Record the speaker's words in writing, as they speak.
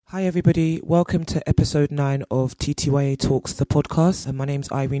Hi everybody, welcome to episode 9 of TTYA Talks, the podcast. And my name's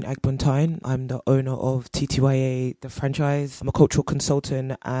Irene Agbuntine. I'm the owner of TTYA, the franchise. I'm a cultural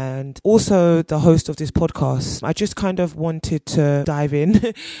consultant and also the host of this podcast. I just kind of wanted to dive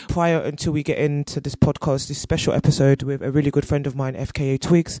in prior until we get into this podcast, this special episode with a really good friend of mine, FKA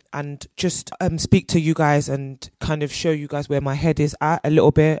Twigs, and just speak to you guys and kind of show you guys where my head is at a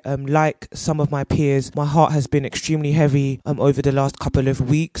little bit. Like some of my peers, my heart has been extremely heavy over the last couple of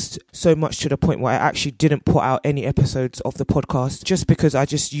weeks. So much to the point where I actually didn't put out any episodes of the podcast just because I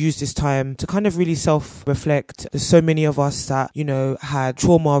just used this time to kind of really self-reflect. There's so many of us that, had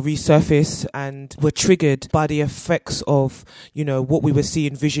trauma resurface and were triggered by the effects of, what we were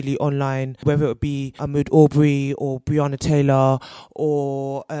seeing visually online, whether it be Ahmaud Arbery or Breonna Taylor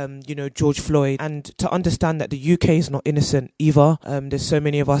or, George Floyd. And to understand that the UK is not innocent either. There's so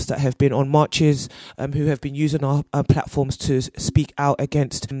many of us that have been on marches, who have been using our platforms to speak out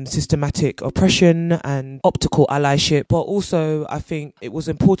against systematic oppression and optical allyship. But also I think it was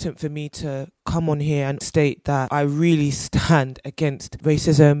important for me to come on here and state that I really stand against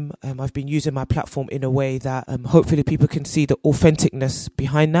racism. I've been using my platform in a way that hopefully people can see the authenticness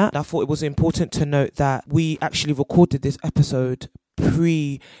behind that. I thought it was important to note that we actually recorded this episode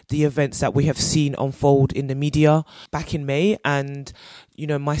pre the events that we have seen unfold in the media back in May, and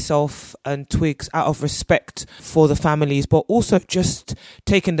myself and Twigs, out of respect for the families, but also just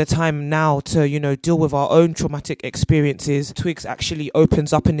taking the time now to deal with our own traumatic experiences. Twigs actually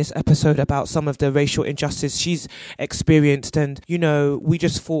opens up in this episode about some of the racial injustice she's experienced, and we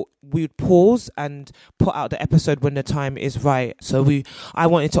just thought we'd pause and put out the episode when the time is right. So I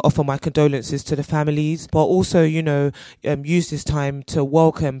wanted to offer my condolences to the families, but also use this time to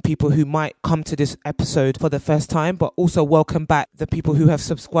welcome people who might come to this episode for the first time, but also welcome back the people who have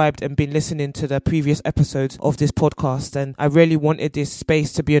subscribed and been listening to the previous episodes of this podcast. And I really wanted this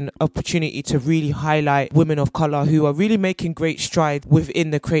space to be an opportunity to really highlight women of colour who are really making great strides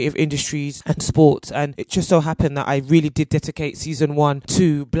within the creative industries and sports. And it just so happened that I really did dedicate season 1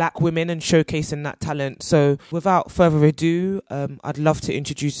 to black women and showcasing that talent. So without further ado, I'd love to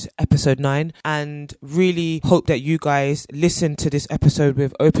introduce episode 9 and really hope that you guys listen to this episode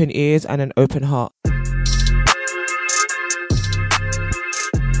with open ears and an open heart.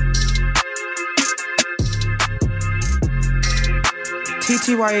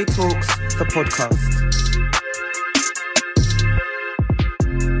 TTYA Talks, the podcast.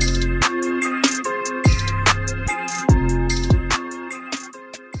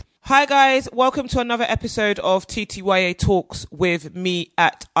 Hi guys, welcome to another episode of TTYA Talks with me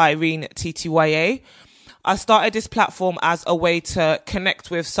at Irene TTYA. I started this platform as a way to connect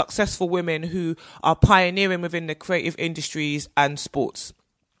with successful women who are pioneering within the creative industries and sports.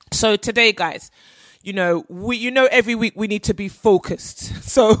 So today, guys, every week we need to be focused.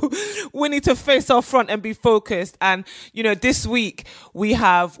 So we need to face our front and be focused. And, this week we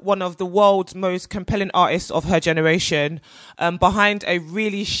have one of the world's most compelling artists of her generation, behind a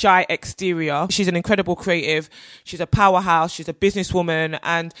really shy exterior. She's an incredible creative. She's a powerhouse. She's a businesswoman.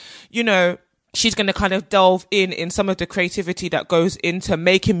 And, she's going to kind of delve in some of the creativity that goes into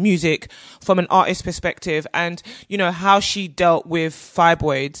making music from an artist perspective and, how she dealt with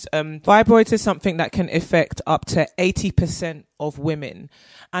fibroids. Fibroids is something that can affect up to 80% of women.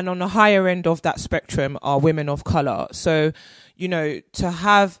 And on the higher end of that spectrum are women of colour. So, to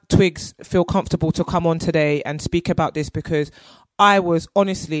have Twigs feel comfortable to come on today and speak about this, because I was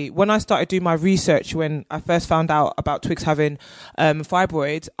honestly, when I started doing my research, when I first found out about Twigs having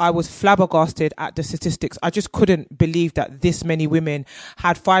fibroids, I was flabbergasted at the statistics. I just couldn't believe that this many women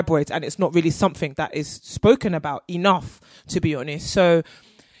had fibroids, and it's not really something that is spoken about enough, to be honest. So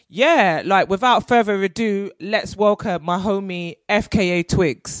yeah, without further ado, let's welcome my homie FKA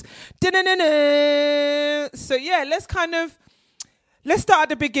Twigs. So yeah, let's start at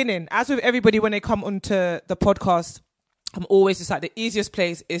the beginning. As with everybody when they come onto the podcast, I'm always just the easiest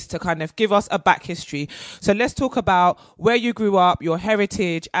place is to kind of give us a back history. So let's talk about where you grew up, your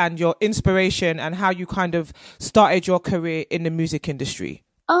heritage and your inspiration, and how you kind of started your career in the music industry.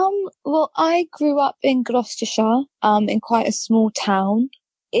 Well, I grew up in Gloucestershire, in quite a small town.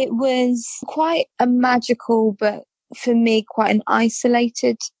 It was quite a magical, but for me, quite an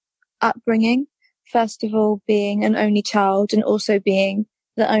isolated upbringing. First of all, being an only child and also being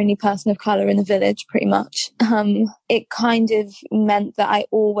the only person of colour in the village, pretty much. It kind of meant that I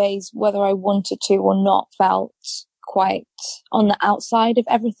always, whether I wanted to or not, felt quite on the outside of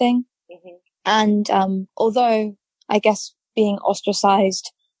everything. Mm-hmm. And although I guess being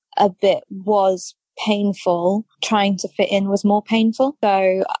ostracised a bit was painful, trying to fit in was more painful.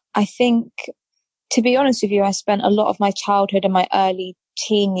 So I think, to be honest with you, I spent a lot of my childhood and my early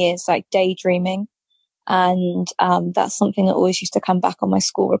teen years, like daydreaming. And that's something that always used to come back on my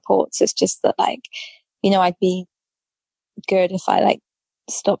school reports. It's just that, like, you know, I'd be good if I like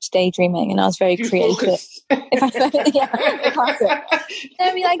stopped daydreaming and I was very creative. If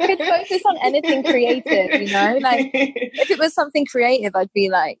I mean, I could focus on anything creative, you know, like if it was something creative, I'd be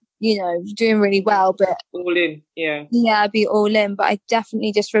like, you know, doing really well, but all in. Yeah, I'd be all in. But I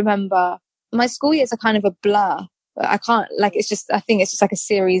definitely just remember my school years are kind of a blur. But I can't, like, it's just, I think it's just like a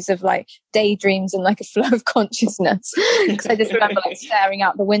series of like daydreams and like a flow of consciousness. Because I just remember like staring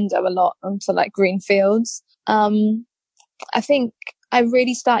out the window a lot onto like green fields. I think I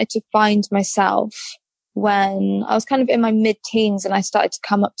really started to find myself when I was kind of in my mid-teens and I started to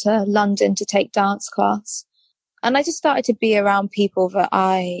come up to London to take dance class. And I just started to be around people that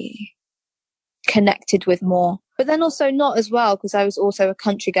I connected with more. But then also not as well, because I was also a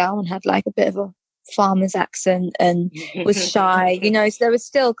country girl and had like a bit of a farmer's accent and was shy, you know, so there was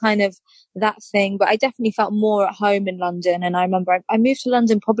still kind of that thing. But I definitely felt more at home in London. And I remember I moved to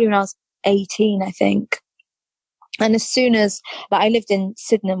London probably when I was 18, I think. And as soon as, like, I lived in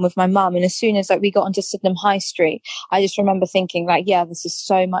Sydenham with my mum, and as soon as like we got onto Sydenham High Street, I just remember thinking like, yeah, this is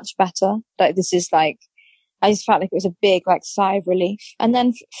so much better. Like, this is like, I just felt like it was a big like sigh of relief. And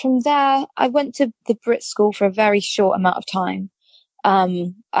then from there, I went to the Brit School for a very short amount of time.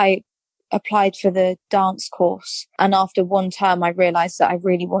 I applied for the dance course, and after one term, I realized that I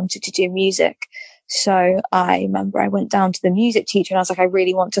really wanted to do music. So I remember I went down to the music teacher and I was like, I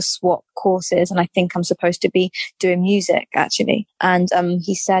really want to swap courses and I think I'm supposed to be doing music actually. And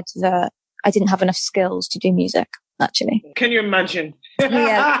he said that I didn't have enough skills to do music actually. Can you imagine?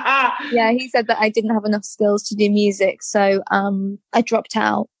 Yeah, he said that I didn't have enough skills to do music. So I dropped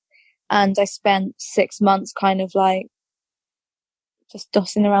out and I spent 6 months kind of like just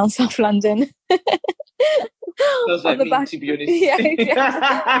dossing around South London. Does that mean, to be honest? Yeah.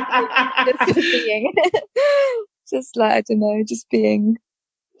 Just being, just like, I don't know, just being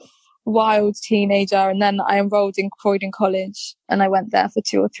wild teenager. And then I enrolled in Croydon College and I went there for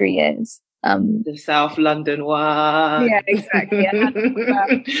 2 or 3 years. The South London one. Yeah, exactly.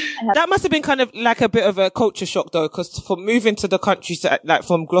 That must have been kind of like a bit of a culture shock though, because from moving to the country, like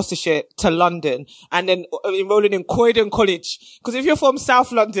from Gloucestershire to London and then enrolling in Croydon College. Because if you're from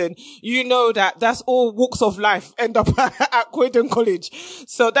South London, you know that that's all walks of life end up at Croydon College.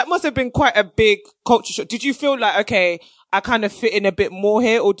 So that must have been quite a big culture shock. Did you feel like, okay, I kind of fit in a bit more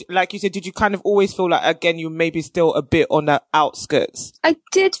here? Or like you said, did you kind of always feel like, again, you maybe still a bit on the outskirts? I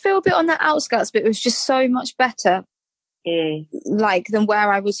did feel a bit on the outskirts, but it was just so much better, like, than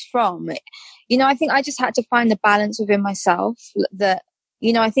where I was from. You know, I think I just had to find the balance within myself that,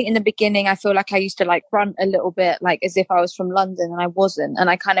 you know, I think in the beginning, I feel like I used to like grunt a little bit, like as if I was from London and I wasn't.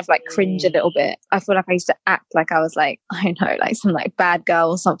 And I kind of like cringe a little bit. I feel like I used to act like I was like, I don't know, like some like bad girl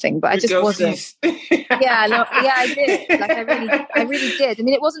or something, but I just wasn't. I did. Like I really did. I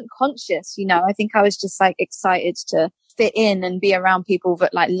mean, it wasn't conscious, you know, I think I was just like excited to fit in and be around people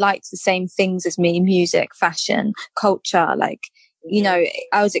that like liked the same things as me, music, fashion, culture. Like, you know,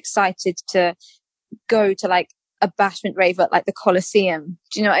 I was excited to go to like a bashment rave at like the Colosseum.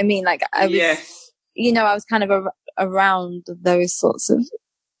 Do you know what I mean? Like I was, you know, I was kind of around those sorts of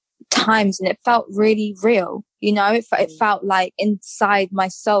times and it felt really real. You know, it felt like inside my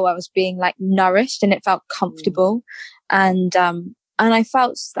soul, I was being like nourished and it felt comfortable. And I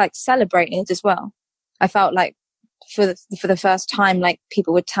felt like celebrated as well. I felt like for the first time, like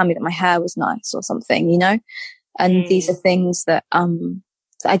people would tell me that my hair was nice or something, you know, and these are things that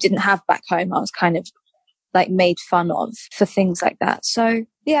I didn't have back home. I was kind of like made fun of for things like that. So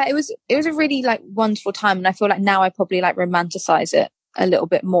yeah, it was a really like wonderful time. And I feel like now I probably like romanticize it a little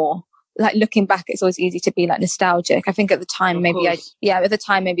bit more. Like looking back, it's always easy to be like nostalgic. I think at the time, maybe I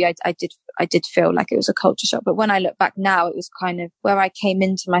did feel like it was a culture shock. But when I look back now, it was kind of where I came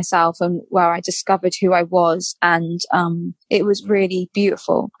into myself and where I discovered who I was. And, it was really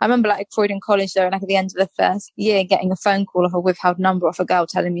beautiful. I remember like at Croydon College though, like at the end of the first year, getting a phone call of a withheld number off a girl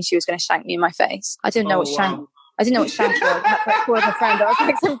telling me she was going to shank me in my face. I didn't know what shank was. I had to call a friend. I was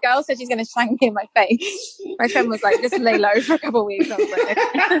like, some girl said she's going to shank me in my face. My friend was like, just lay low for a couple of weeks. I was like, okay.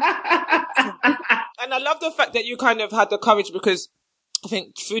 And I love the fact that you kind of had the courage, because I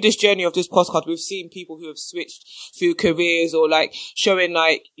think through this journey of this podcast, we've seen people who have switched through careers or like showing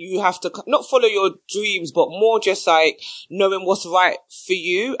like you have to not follow your dreams, but more just like knowing what's right for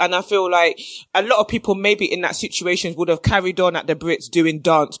you. And I feel like a lot of people maybe in that situation would have carried on at the Brits doing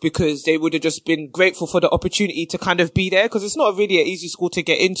dance because they would have just been grateful for the opportunity to kind of be there, because it's not really an easy school to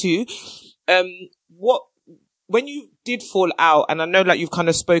get into. when you did fall out, and I know like you've kind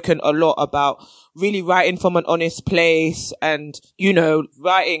of spoken a lot about really writing from an honest place and, you know,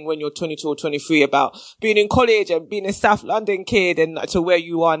 writing when you're 22 or 23 about being in college and being a South London kid and to where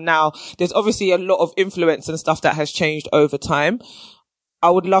you are now, there's obviously a lot of influence and stuff that has changed over time. I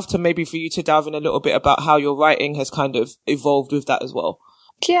would love to maybe for you to delve in a little bit about how your writing has kind of evolved with that as well.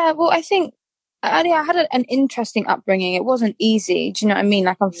 Yeah, well, I think I had an interesting upbringing. It wasn't easy. Do you know what I mean?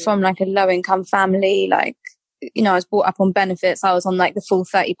 Like, I'm from like a low income family. Like, you know, I was brought up on benefits. I was on like the full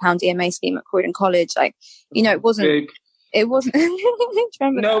 £30 EMA scheme at Croydon College. Like, you know, it wasn't. Big. It wasn't.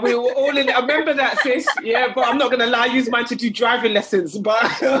 No, we were all in. I remember that, sis. Yeah, but I'm not going to lie. I use mine to do driving lessons, but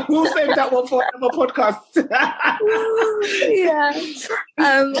we'll save that one for another podcast. Yeah.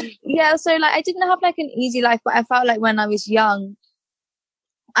 So like, I didn't have like an easy life, but I felt like when I was young,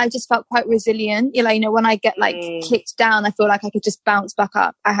 I just felt quite resilient. You know, when I get like kicked down, I feel like I could just bounce back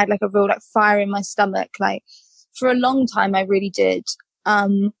up. I had like a real like fire in my stomach. Like for a long time, I really did.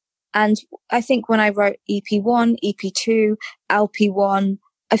 And I think when I wrote EP1, EP2, LP1,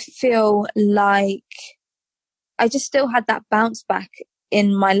 I feel like I just still had that bounce back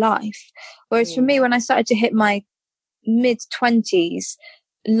in my life. Whereas for me, when I started to hit my mid-20s,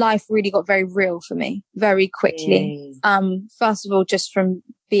 life really got very real for me very quickly. First of all, just from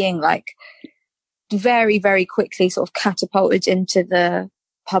being like very, very quickly sort of catapulted into the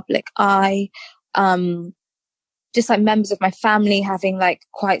public eye. Just like members of my family having like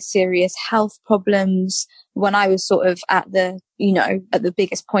quite serious health problems when I was sort of at the, you know, at the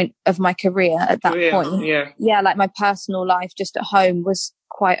biggest point of my career at that point. Yeah. Like my personal life just at home was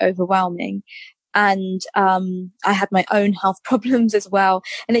quite overwhelming. And I had my own health problems as well.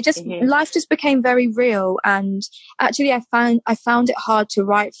 And it just, life just became very real. And actually I found it hard to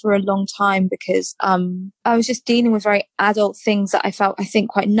write for a long time because I was just dealing with very adult things that I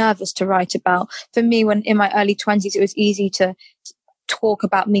think, quite nervous to write about. For me, when in my early 20s, it was easy to talk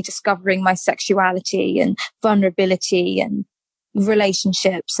about me discovering my sexuality and vulnerability and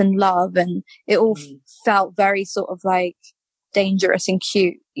relationships and love. And it all felt very sort of like dangerous and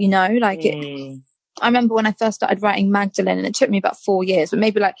cute, you know, like I remember when I first started writing Magdalene, and it took me about 4 years, but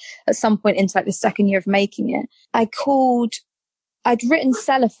maybe like at some point into like the second year of making it, I'd written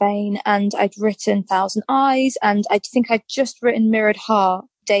Cellophane and I'd written Thousand Eyes, and I think I'd just written Mirrored Heart,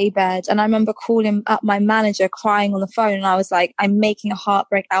 Daybed. And I remember calling up my manager crying on the phone, and I was like, I'm making a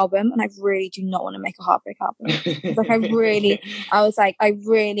heartbreak album and I really do not want to make a heartbreak album. Like I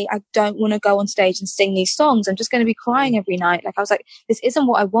don't want to go on stage and sing these songs. I'm just going to be crying every night. Like I was like, this isn't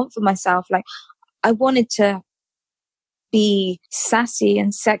what I want for myself. Like I wanted to be sassy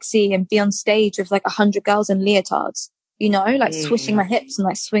and sexy and be on stage with like 100 girls in leotards, you know, like swishing my hips and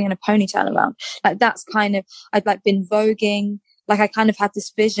like swinging a ponytail around. Like that's kind of, I'd like been voguing. Like I kind of had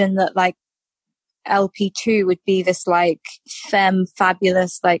this vision that like LP2 would be this like femme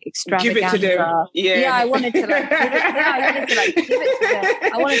fabulous, like extravaganza. Give it to them. Yeah, I wanted to like, give it to them.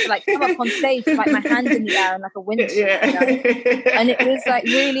 I wanted to like come up on stage with like my hand in the air and like a windshield. You know? And it was like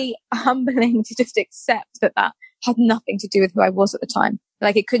really humbling to just accept that had nothing to do with who I was at the time.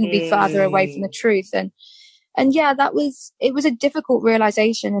 Like it couldn't be farther away from the truth. And yeah, it was a difficult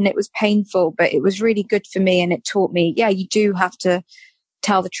realization, and it was painful, but it was really good for me. And it taught me, yeah, you do have to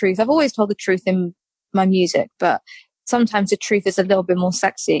tell the truth. I've always told the truth in my music, but sometimes the truth is a little bit more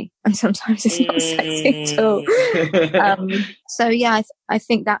sexy and sometimes it's not sexy at all. So yeah, I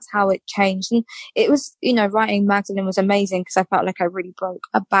think that's how it changed. And it was, you know, writing Magdalene was amazing because I felt like I really broke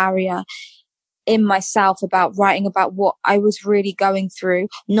a barrier in myself about writing about what I was really going through,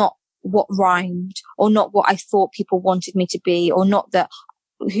 not what rhymed or not what I thought people wanted me to be, or not that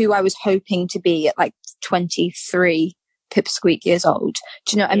who I was hoping to be at like 23 pipsqueak years old.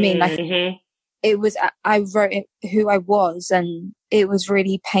 Do you know what I mean? Like it was, I wrote it who I was, and it was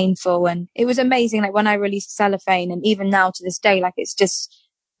really painful, and it was amazing. Like when I released Cellophane, and even now to this day, like it's just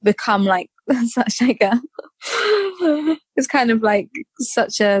become like such like it's kind of like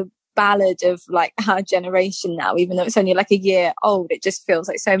such a ballad of like our generation now, even though it's only like a year old. It just feels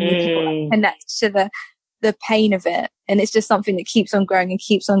like so many people like, connect to the pain of it, and it's just something that keeps on growing and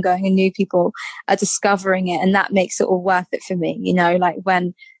keeps on going, and new people are discovering it, and that makes it all worth it for me, you know. Like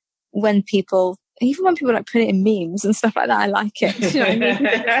when people, even when people like put it in memes and stuff like that, I like it. You know what I mean?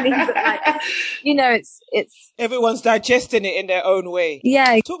 It means that, like, you know, it's everyone's digesting it in their own way.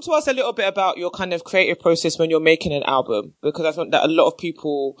 Yeah. Talk to us a little bit about your kind of creative process when you're making an album, because I think that a lot of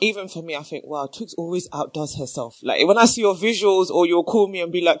people, even for me, I think, wow, Twix always outdoes herself. Like when I see your visuals, or you'll call me and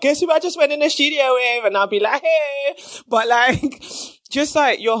be like, guess who I just went in the studio with? And I'll be like, hey, but like, just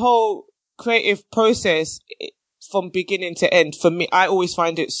like your whole creative process, from beginning to end, for me, I always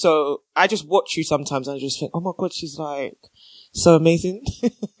find it so, I just watch you sometimes and I just think, oh my God, she's like so amazing.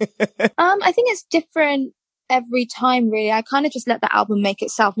 I think it's different every time, really. I kind of just let the album make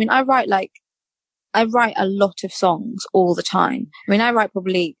itself. I mean, I write a lot of songs all the time. I mean, I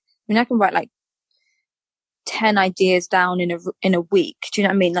can write like 10 ideas down in a week. Do you know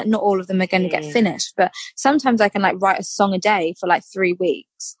what I mean? Like, not all of them are going to get finished, but sometimes I can like write a song a day for like 3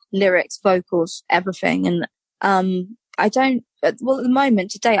 weeks, lyrics, vocals, everything. And, at the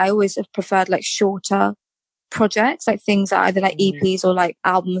moment today, I always have preferred like shorter projects, like things that are either like EPs or like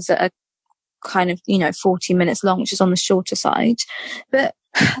albums that are kind of, 40 minutes long, which is on the shorter side. But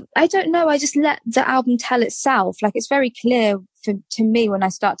I don't know, I just let the album tell itself. Like, it's very clear to me when I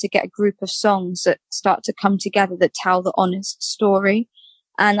start to get a group of songs that start to come together that tell the honest story.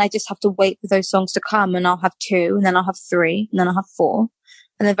 And I just have to wait for those songs to come, and I'll have 2, and then I'll have 3, and then I'll have 4.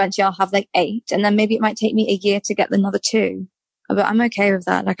 And then eventually I'll have like 8. And then maybe it might take me a year to get another 2. But I'm okay with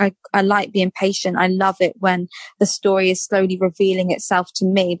that. Like, I like being patient. I love it when the story is slowly revealing itself to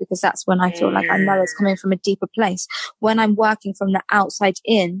me, because that's when I feel like I know it's coming from a deeper place. When I'm working from the outside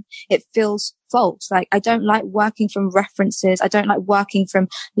in, it feels false. Like, I don't like working from references. I don't like working from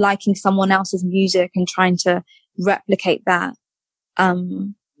liking someone else's music and trying to replicate that.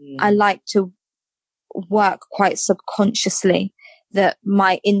 I like to work quite subconsciously, that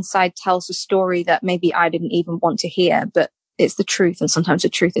my inside tells a story that maybe I didn't even want to hear, but it's the truth, and sometimes the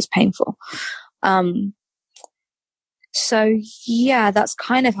truth is painful. So yeah, that's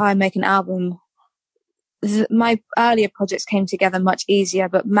kind of how I make an album. My earlier projects came together much easier,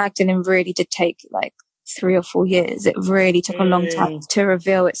 but Magdalene really did take like 3 or 4 years. It really took a long time to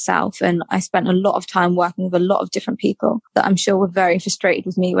reveal itself, and I spent a lot of time working with a lot of different people that I'm sure were very frustrated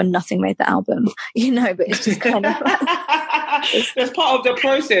with me when nothing made the album, but it's just kind of that's part of the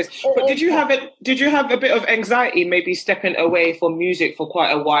process. But did you have a bit of anxiety maybe stepping away from music for quite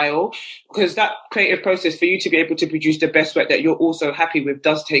a while? Because that creative process, for you to be able to produce the best work that you're also happy with,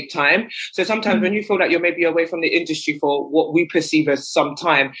 does take time. So sometimes when you feel like you're maybe away from the industry for what we perceive as some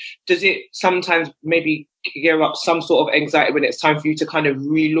time, does it sometimes maybe gear up some sort of anxiety when it's time for you to kind of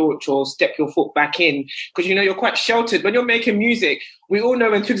relaunch or step your foot back in? Because you're quite sheltered when you're making music. We all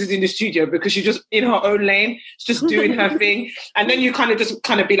know when Twigs is in the studio because she's just in her own lane, she's just doing her thing, and then you kind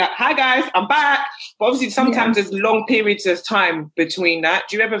of be like, hi guys, I'm back. But obviously sometimes there's long periods of time between that.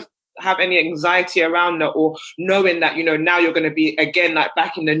 Do you ever have any anxiety around that, or knowing that now you're going to be again like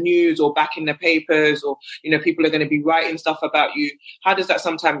back in the news or back in the papers, or people are going to be writing stuff about you? How do you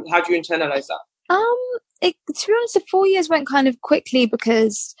internalize that? To be honest, the 4 years went kind of quickly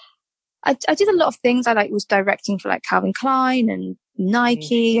because I did a lot of things. I was directing for like Calvin Klein and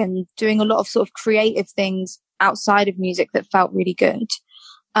Nike and doing a lot of sort of creative things outside of music that felt really good.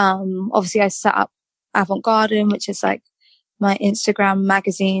 Obviously I set up Avant Garden, which is like my Instagram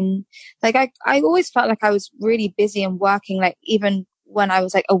magazine. Like I always felt like I was really busy and working, like even when I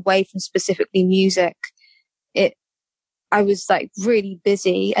was like away from specifically music, I was like really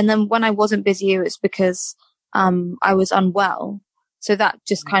busy. And then when I wasn't busy, it was because I was unwell. So that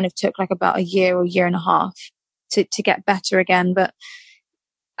just kind of took like about a year or year and a half to get better again. But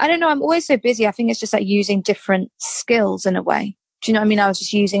I don't know, I'm always so busy. I think it's just like using different skills in a way. Do you know what I mean? I was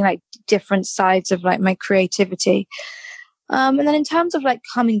just using like different sides of like my creativity. And then in terms of like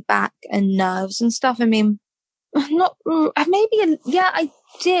coming back and nerves and stuff, I mean, I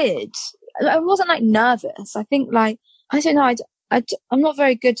did. I wasn't like nervous. I think like, I don't know, I'm not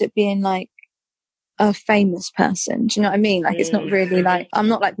very good at being like a famous person. Do you know what I mean? Like, it's not really like, I'm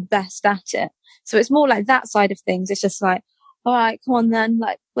not like the best at it. So it's more like that side of things. It's just like, all right, come on then.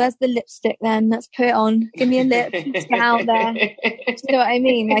 Like, where's the lipstick then? Let's put it on. Give me a lip. Let's get out there. Do you know what I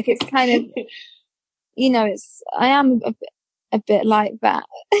mean? Like, it's kind of, I am a bit like that.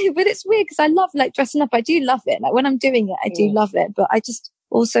 But it's weird because I love like dressing up. I do love it. Like when I'm doing it, I do love it. But I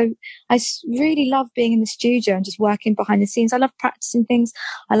really love being in the studio and just working behind the scenes. I love practicing things.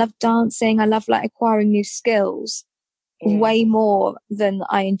 I love dancing. I love like acquiring new skills way more than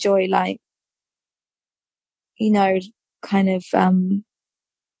I enjoy like, kind of,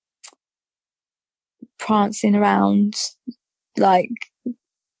 prancing around, like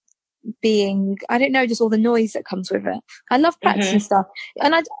being, I don't know, just all the noise that comes with it. I love practicing stuff.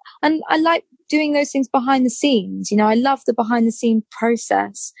 And I like doing those things behind the scenes. I love the behind the scene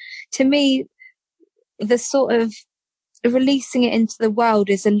process. To me, the sort of releasing it into the world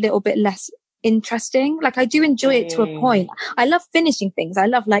is a little bit less interesting. Like I do enjoy it to a point. I love finishing things. I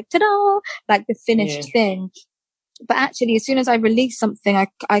love like, ta-da, like the finished thing. But actually, as soon as I release something,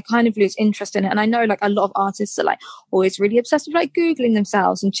 I kind of lose interest in it. And I know like a lot of artists are like always really obsessed with like Googling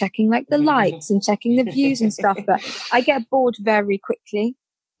themselves and checking like the likes and checking the views and stuff. But I get bored very quickly.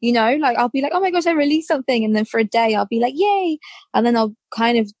 You know, like I'll be like, oh my gosh, I released something. And then for a day, I'll be like, yay. And then I'll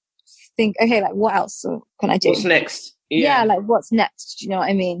kind of think, okay, like what else can I do? What's next? Yeah, like what's next? Do you know what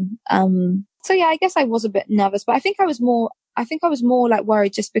I mean? So yeah, I guess I was a bit nervous, but I think I was more like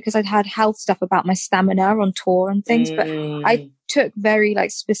worried just because I'd had health stuff about my stamina on tour and things. But I took very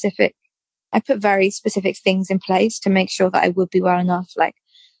specific things in place to make sure that I would be well enough, like,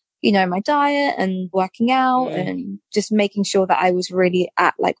 you know, my diet and working out and just making sure that I was really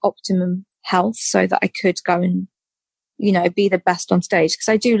at like optimum health so that I could go and, you know, be the best on stage. Because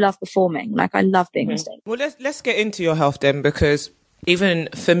I do love performing. Like I love being on stage. Well, let's get into your health then, because even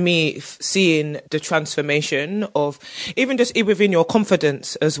for me, seeing the transformation of even just within your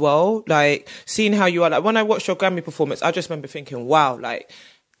confidence as well, like seeing how you are, like when I watched your Grammy performance, I just remember thinking, wow, like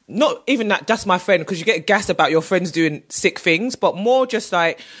not even that's my friend, because you get gassed about your friends doing sick things, but more just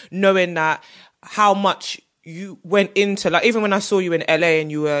like knowing that how much you went into, like even when I saw you in LA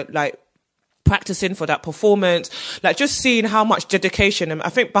and you were like practicing for that performance, like just seeing how much dedication, and I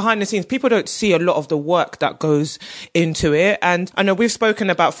think behind the scenes people don't see a lot of the work that goes into it. And I know we've spoken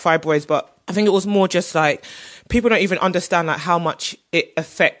about fibroids, but I think it was more just like people don't even understand like how much it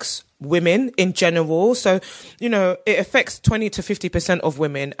affects women in general. So, you know, it affects 20 to 50% of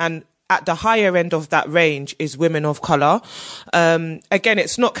women, and at the higher end of that range is women of colour. Again,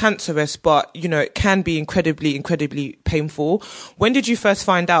 it's not cancerous, but, you know, it can be incredibly, incredibly painful. When did you first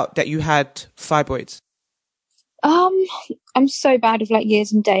find out that you had fibroids? I'm so bad with like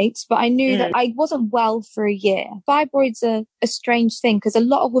years and dates, but I knew that I wasn't well for a year. Fibroids are a strange thing because a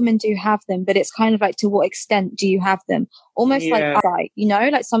lot of women do have them, but it's kind of like, to what extent do you have them? Almost like eyesight, you know,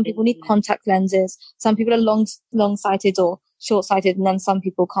 like some people need contact lenses, some people are long-sighted or short-sighted, and then some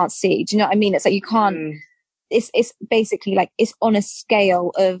people can't see. Do you know what I mean? It's like you can't, it's basically like, it's on a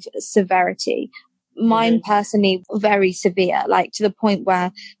scale of severity. Mine personally, very severe, like to the point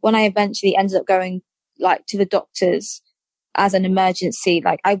where when I eventually ended up going like to the doctors as an emergency,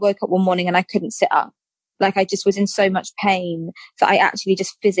 like I woke up one morning and I couldn't sit up. Like I just was in so much pain that I actually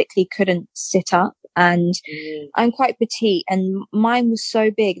just physically couldn't sit up. And I'm quite petite, and mine was so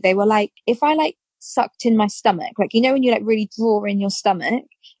big. They were like, if I like sucked in my stomach, like, you know, when you like really draw in your stomach,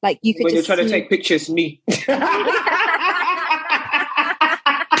 like you could when just you're trying to take pictures, me.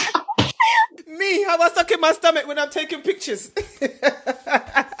 Me, how am I sucking my stomach when I'm taking pictures?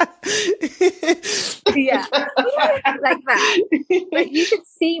 Yeah, like that. Like you could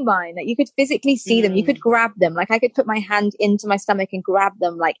see mine, like you could physically see them, you could grab them, like I could put my hand into my stomach and grab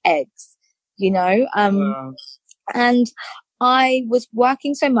them like eggs, you know. And I was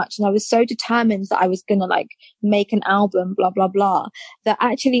working so much and I was so determined that I was gonna like make an album, blah blah blah, that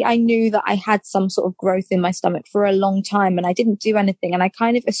actually I knew that I had some sort of growth in my stomach for a long time, and I didn't do anything, and I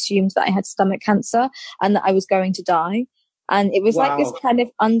kind of assumed that I had stomach cancer and that I was going to die. And it was like this kind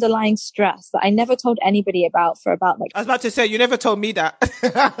of underlying stress that I never told anybody about for about like... I was about to say, you never told me that.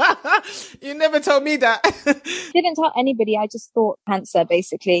 You never told me that. Didn't tell anybody. I just thought cancer,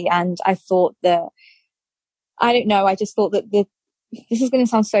 basically. And I thought that... I don't know. I just thought that this is going to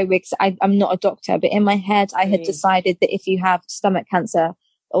sound so weird because I'm not a doctor, but in my head, I had decided that if you have stomach cancer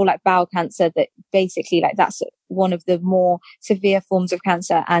or like bowel cancer, that basically like that's one of the more severe forms of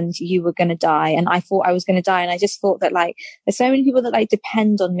cancer and you were going to die. And I thought I was going to die. And I just thought that like, there's so many people that like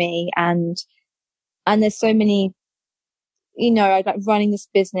depend on me, and there's so many, you know, I like running this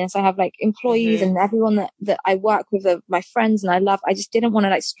business. I have like employees and everyone that I work with, my friends and I love. I just didn't want to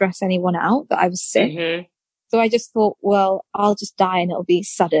like stress anyone out that I was sick. So I just thought, well, I'll just die and it'll be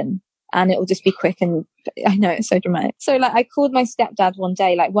sudden and it'll just be quick. And I know it's so dramatic. So like I called my stepdad one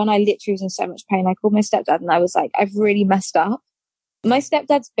day, like when I literally was in so much pain, I called my stepdad and I was like, I've really messed up. My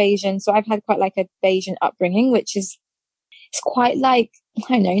stepdad's Bayesian. So I've had quite like a Bayesian upbringing, which is, it's quite like,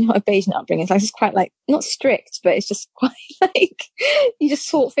 I don't know, you know what a Bayesian upbringing is like. It's quite like, not strict, but it's just quite like, you just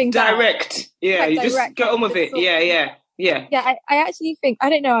sort things out. Direct. Yeah, quite you direct, just get on with it. Yeah. Yeah, I actually think, I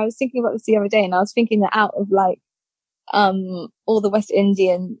don't know, I was thinking about this the other day and I was thinking that out of like, all the West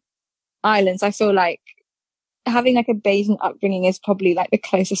Indian islands, I feel like having like a Bayesian upbringing is probably like the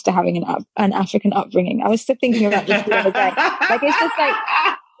closest to having an African upbringing. I was still thinking about this the other day. Like,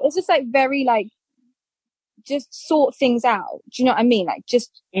 it's just like very like, just sort things out. Do you know what I mean? Like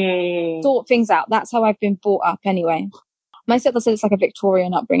just sort things out. That's how I've been brought up anyway. My stepdad said it's like a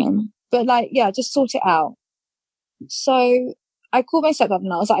Victorian upbringing, but like, yeah, just sort it out. So I called my stepdad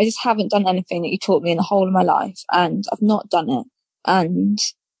and I was like, I just haven't done anything that you taught me in the whole of my life and I've not done it. And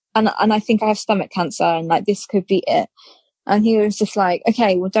and I think I have stomach cancer, and like this could be it. And he was just like,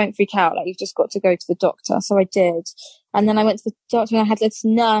 okay, well, don't freak out. Like, you've just got to go to the doctor. So I did. And then I went to the doctor and I had this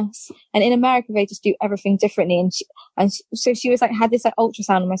nurse. And in America, they just do everything differently. So she was like, had this like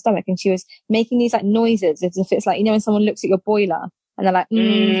ultrasound on my stomach, and she was making these like noises as if it's like, you know, when someone looks at your boiler and they're like,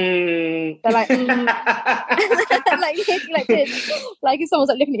 they're like, like this, like if someone's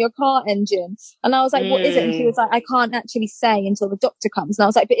like looking at your car engine. And I was like, what is it? And she was like, I can't actually say until the doctor comes. And I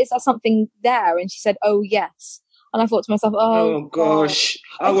was like, but is there something there? And she said, oh, yes. And I thought to myself, oh gosh,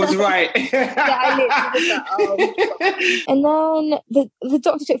 I was right. Yeah, I literally was like, oh. And then the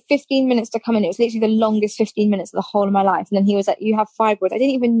doctor took 15 minutes to come in. It was literally the longest 15 minutes of the whole of my life. And then he was like, you have fibroids. I didn't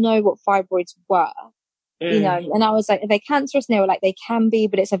even know what fibroids were, you know. And I was like, are they cancerous? And they were like, they can be,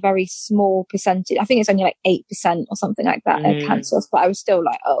 but it's a very small percentage. I think it's only like 8% or something like that are cancerous. But I was still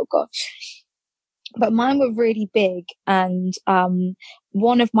like, oh gosh. But mine were really big, and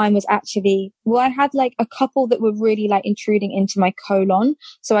one of mine was actually, well, I had like a couple that were really like intruding into my colon.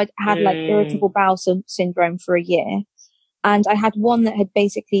 So I'd had like irritable bowel syndrome for a year, and I had one that had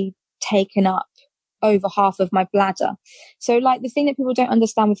basically taken up over half of my bladder. So like the thing that people don't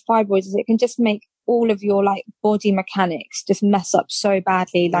understand with fibroids is it can just make all of your like body mechanics just mess up so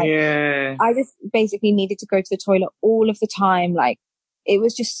badly. Like I just basically needed to go to the toilet all of the time. Like it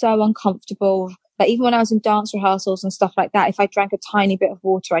was just so uncomfortable. Like even when I was in dance rehearsals and stuff like that, if I drank a tiny bit of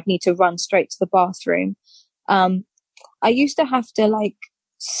water, I'd need to run straight to the bathroom. I used to have to like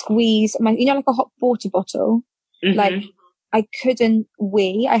squeeze my, you know, like a hot water bottle. Like I couldn't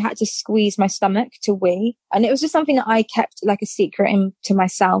wee. I had to squeeze my stomach to wee. And it was just something that I kept like a secret to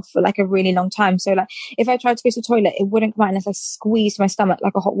myself for like a really long time. So like if I tried to go to the toilet, it wouldn't come out unless I squeezed my stomach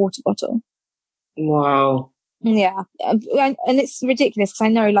like a hot water bottle. Wow. Yeah. And it's ridiculous because I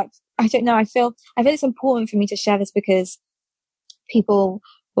know, like, I don't know, I feel it's important for me to share this because people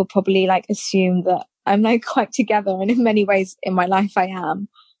will probably like assume that I'm like quite together, and in many ways in my life I am.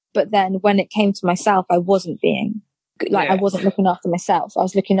 But then when it came to myself, I wasn't being like, I wasn't looking after myself. I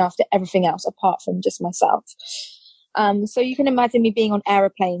was looking after everything else apart from just myself. So you can imagine me being on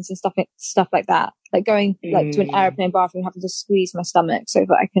airplanes and stuff like that, like going like to an airplane bathroom, having to squeeze my stomach so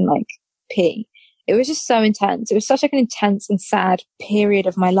that I can like pee. It was just so intense. It was such like an intense and sad period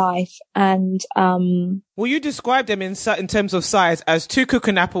of my life. And well, you described them in terms of size as 2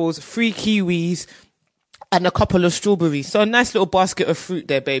 cooking apples, 3 kiwis, and a couple of strawberries. So a nice little basket of fruit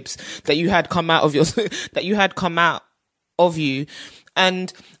there, babes, that you had come out of you.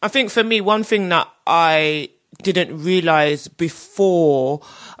 And I think for me, one thing that I didn't realize before,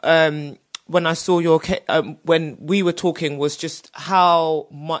 when I saw when we were talking, was just how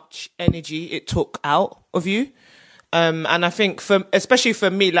much energy it took out of you. And I think especially for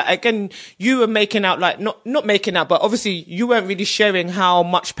me, like, again, you were making out like, not making out, but obviously you weren't really sharing how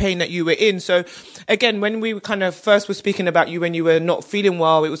much pain that you were in. So again, when we kind of first were speaking about you when you were not feeling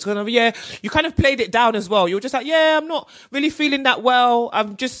well, it was kind of, you kind of played it down as well. You were just like, I'm not really feeling that well.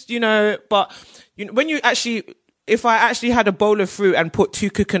 I'm just, but when you actually, if I actually had a bowl of fruit and put 2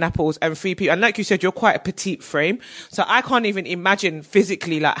 cooking apples and 3 people, and like you said, you're quite a petite frame. So I can't even imagine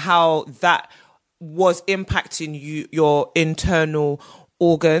physically like how that was impacting your internal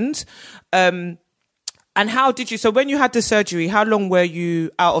organs. And how did you, so when you had the surgery, how long were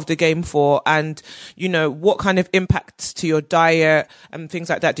you out of the game for? And, what kind of impacts to your diet and things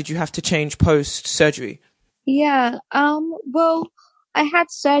like that did you have to change post surgery? Yeah. Well, I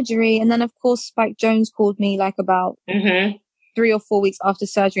had surgery, and then of course Spike Jonze called me like about 3 or 4 weeks after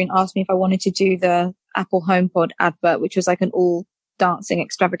surgery and asked me if I wanted to do the Apple HomePod advert, which was like an all dancing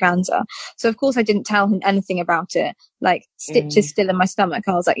extravaganza. So of course I didn't tell him anything about it. Like stitches still in my stomach.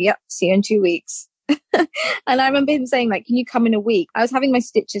 I was like, yep, see you in 2 weeks. And I remember him saying like, can you come in a week? I was having my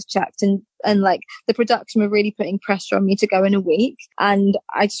stitches checked, and like the production were really putting pressure on me to go in a week. And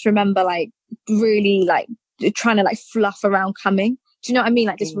I just remember like really like trying to like fluff around coming. Do you know what I mean?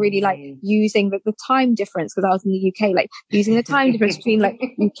 Like just really like using the time difference, because I was in the UK, like using the time difference between like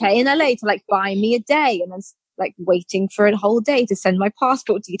UK and LA to like buy me a day, and then like waiting for a whole day to send my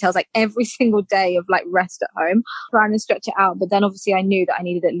passport details, like every single day of like rest at home, trying to stretch it out. But then obviously I knew that I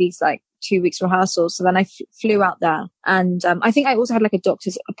needed at least like 2 weeks rehearsals. So then I flew out there, and I think I also had like a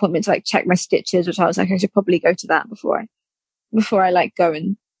doctor's appointment to like check my stitches, which I was like, I should probably go to that before I like go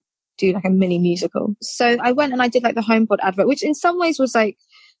and do like a mini musical. So I went and I did like the HomePod advert, which in some ways was like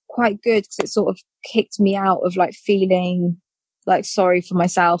quite good because it sort of kicked me out of like feeling like sorry for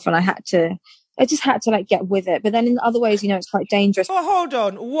myself. And I had to I just had to like get with it. But then in other ways, it's quite dangerous. Oh, hold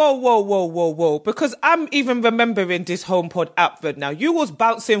on. Whoa. Because I'm even remembering this HomePod advert now. You was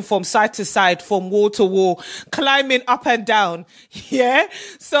bouncing from side to side, from wall to wall, climbing up and down. Yeah?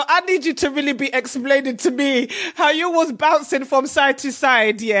 So I need you to really be explaining to me how you was bouncing from side to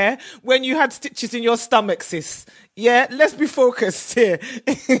side, yeah, when you had stitches in your stomach, sis. Yeah? Let's be focused here.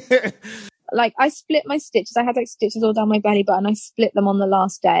 Like, I split my stitches. I had like stitches all down my belly button. I split them on the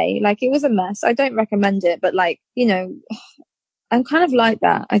last day. Like, it was a mess. I don't recommend it, but like, I'm kind of like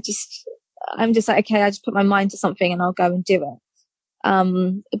that. I'm just like, okay, I just put my mind to something and I'll go and do it.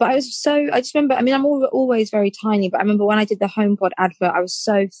 But I just remember, I mean, I'm always very tiny, but I remember when I did the HomePod advert, I was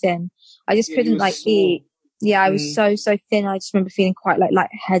so thin. I just couldn't like eat. Yeah, I was so thin. I just remember feeling quite like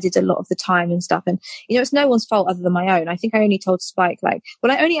lightheaded a lot of the time and stuff. And, it's no one's fault other than my own. I think I only told Spike I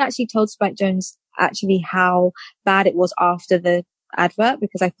only actually told Spike Jonze actually how bad it was after the advert,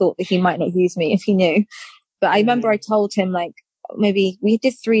 because I thought that he might not use me if he knew. But I remember I told him like, maybe we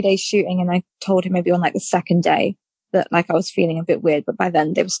did 3 days shooting, and I told him maybe on like the second day that like I was feeling a bit weird, but by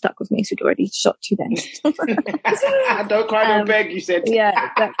then they were stuck with me, so we'd already shot 2 days. Don't cry, don't beg, you said. Yeah,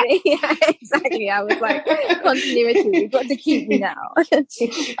 exactly. Yeah, exactly. I was like, continuity, you've got to keep me now.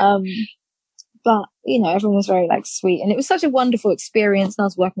 But, everyone was very like sweet, and it was such a wonderful experience. And I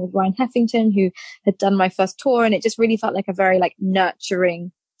was working with Ryan Heffington, who had done my first tour, and it just really felt like a very like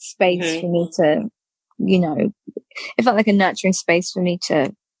nurturing space for me to, it felt like a nurturing space for me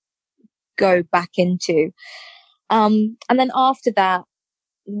to go back into. And then after that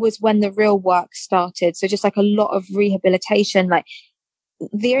was when the real work started. So just like a lot of rehabilitation. Like,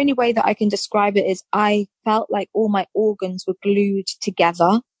 the only way that I can describe it is I felt like all my organs were glued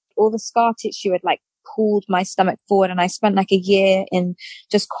together. All the scar tissue had like pulled my stomach forward, and I spent like a year in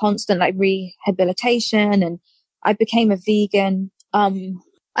just constant like rehabilitation, and I became a vegan.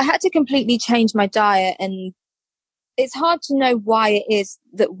 I had to completely change my diet, and it's hard to know why it is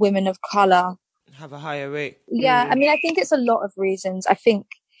that women of color have a higher rate. Yeah, I mean, I think it's a lot of reasons. I think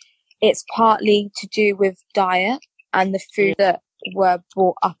it's partly to do with diet and the food that we're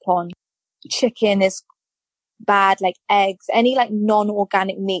brought up on. Chicken is bad, like eggs, any like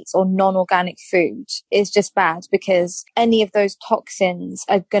non-organic meats or non-organic food is just bad, because any of those toxins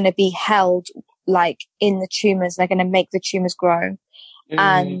are going to be held like in the tumors. They're going to make the tumors grow.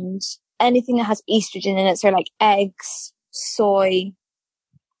 And anything that has estrogen in it, so like eggs, soy,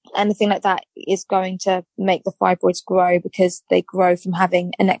 anything like that is going to make the fibroids grow, because they grow from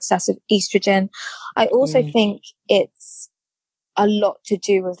having an excess of estrogen. I also think it's a lot to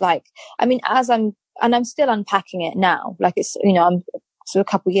do with like, I mean, I'm still unpacking it now. Like it's, so a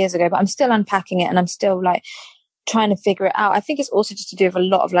couple of years ago, but I'm still unpacking it, and I'm still like trying to figure it out. I think it's also just to do with a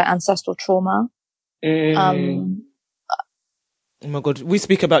lot of like ancestral trauma. Oh my God, we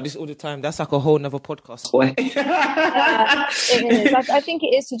speak about this all the time. That's like a whole nother podcast. It is. I think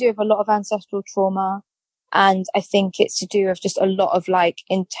it is to do with a lot of ancestral trauma. And I think it's to do with just a lot of like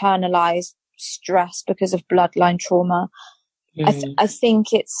internalized stress because of bloodline trauma. I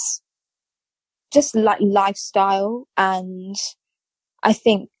think it's just like lifestyle. And I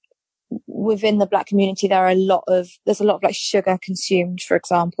think within the Black community, there's a lot of like sugar consumed, for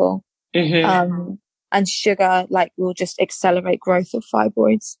example. And sugar like will just accelerate growth of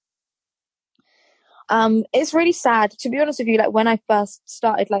fibroids. It's really sad, to be honest with you. Like, when I first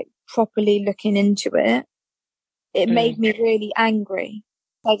started like properly looking into it, it made me really angry.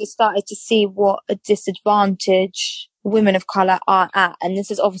 I just started to see what a disadvantage women of color are at. And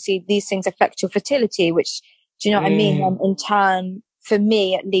this is obviously, these things affect your fertility, which, do you know what I mean? And in turn, for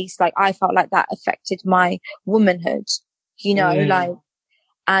me at least, like I felt like that affected my womanhood, like,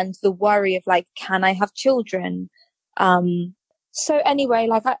 and the worry of like, can I have children? So anyway,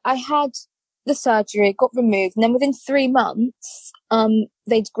 like I had the surgery, it got removed, and then within 3 months,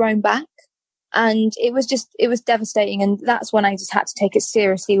 they'd grown back, and it was devastating. And that's when I just had to take it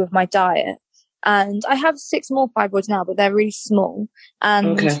seriously with my diet. And I have 6 more fibroids now, but they're really small.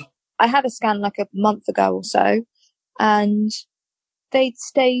 And I had a scan like a month ago or so, and they'd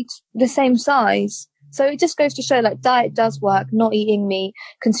stayed the same size. So it just goes to show like diet does work, not eating meat,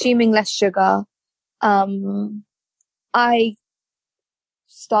 consuming less sugar. I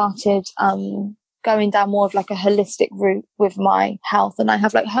started going down more of like a holistic route with my health, and I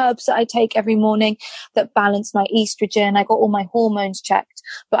have like herbs that I take every morning that balance my estrogen. I got all my hormones checked,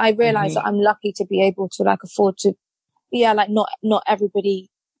 but I realized that I'm lucky to be able to like afford to, like not everybody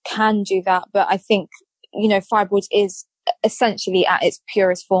can do that. But I think, fibroids is essentially at its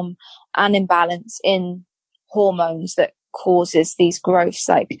purest form an imbalance in hormones that causes these growths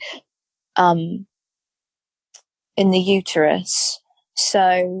like in the uterus.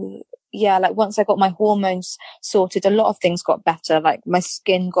 So yeah, like once I got my hormones sorted, a lot of things got better. Like my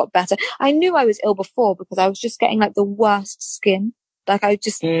skin got better. I knew I was ill before because I was just getting like the worst skin. Like I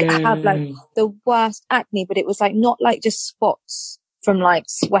just had like the worst acne, but it was like not like just spots from like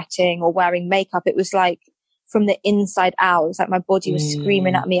sweating or wearing makeup. It was like from the inside out. It was like my body was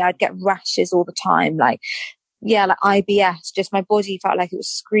screaming at me. I'd get rashes all the time. Like, yeah, like IBS, just my body felt like it was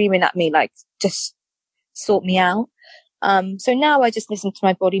screaming at me, like just sort me out. So now I just listen to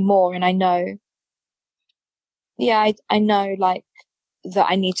my body more, and I know, yeah, I know like that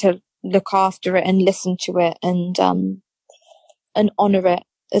I need to look after it and listen to it and honor it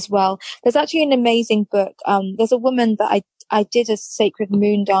as well. There's actually an amazing book. There's a woman that I did a sacred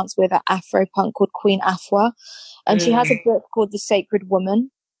moon dance with at Afropunk called Queen Afua, and she has a book called The Sacred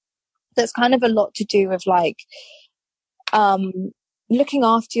Woman. That's kind of a lot to do with like, looking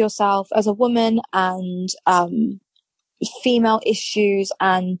after yourself as a woman and, female issues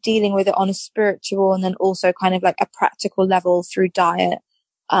and dealing with it on a spiritual and then also kind of like a practical level through diet,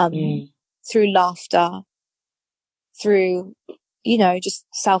 through laughter, through, you know, just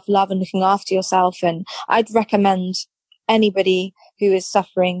self-love and looking after yourself. And I'd recommend anybody who is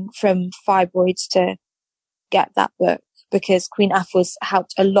suffering from fibroids to get that book, because Queen Afwa's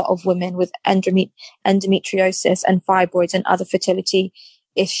helped a lot of women with endometriosis and fibroids and other fertility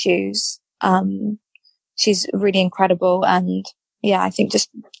issues. She's really incredible. And yeah, I think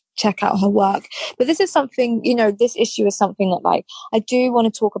just check out her work. But this is something, you know, this issue is something that like I do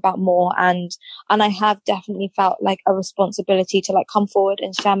want to talk about more, and I have definitely felt like a responsibility to like come forward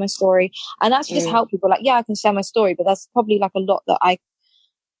and share my story and actually just help people. Like, yeah, I can share my story, but there's probably like a lot that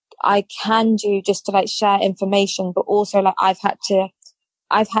I can do just to like share information, but also like I've had to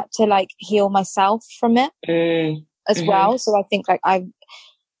like heal myself from it as well. So I think like I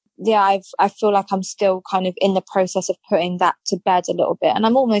feel like I'm still kind of in the process of putting that to bed a little bit, and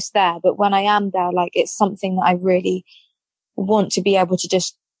I'm almost there. But when I am there, like it's something that I really want to be able to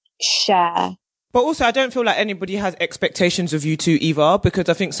just share. But also, I don't feel like anybody has expectations of you too either, because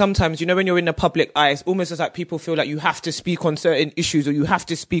I think sometimes, you know, when you're in the public eye, it's almost as like people feel like you have to speak on certain issues or you have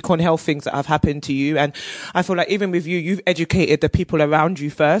to speak on health things that have happened to you. And I feel like even with you, you've educated the people around you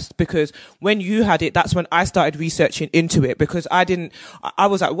first, because when you had it, that's when I started researching into it, because I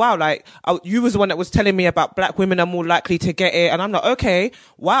was like, wow, like you was the one that was telling me about black women are more likely to get it. And I'm like, okay,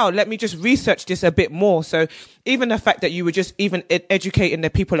 wow, let me just research this a bit more. So even the fact that you were just even educating the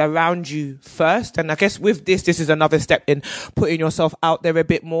people around you first. And I guess with this is another step in putting yourself out there a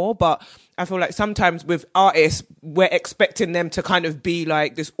bit more. But I feel like sometimes with artists, we're expecting them to kind of be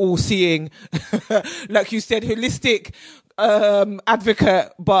like this all-seeing, like you said, holistic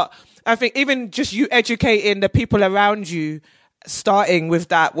advocate. But I think even just you educating the people around you, starting with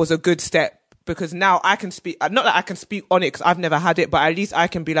that was a good step. Because now I can speak, not that I can speak on it because I've never had it, but at least I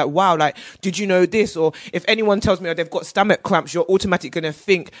can be like, wow, like, did you know this? Or if anyone tells me, oh, they've got stomach cramps, you're automatically going to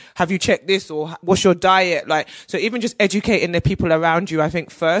think, have you checked this? Or what's your diet? Like, so even just educating the people around you, I think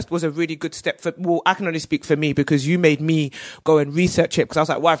first was a really good step for, well, I can only speak for me because you made me go and research it, because I was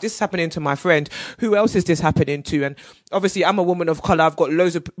like, wow, if this is happening to my friend, who else is this happening to? And obviously I'm a woman of color. I've got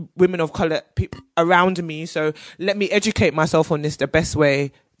loads of women of color around me. So let me educate myself on this the best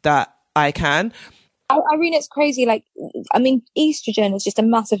way that I can. Irene, it's crazy. Like, I mean, estrogen is just a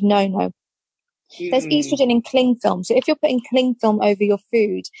massive no-no. There's estrogen in cling film. So if you're putting cling film over your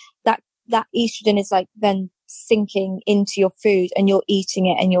food, that estrogen is like then sinking into your food and you're eating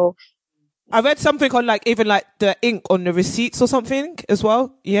it and you're... I read something on like even like the ink on the receipts or something as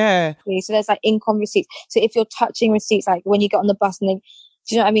well. Yeah. So there's like ink on receipts. So if you're touching receipts, like when you get on the bus and then,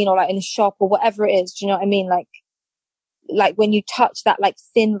 do you know what I mean? Or like in a shop or whatever it is, do you know what I mean? Like when you touch that like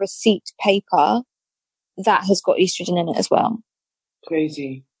thin receipt paper, that has got estrogen in it as well.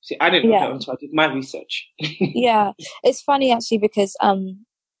 Crazy. See, I didn't know that until I did my research. Yeah. It's funny actually because,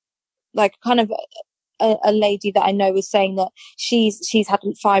 like kind of a lady that I know was saying that she's had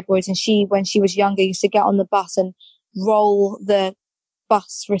fibroids, and when she was younger, used to get on the bus and roll the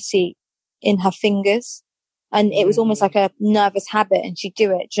bus receipt in her fingers. And it was almost like a nervous habit, and she'd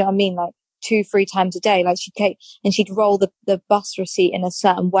do it. Do you know what I mean? Like 2-3 times a day. Like she'd roll the bus receipt in a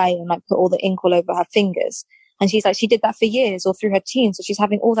certain way and like put all the ink all over her fingers. And she's like, she did that for years or through her teens. So she's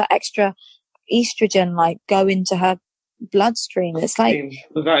having all that extra estrogen like go into her bloodstream. It's like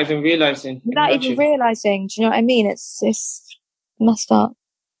without even realizing. Do you know what I mean? It's messed up.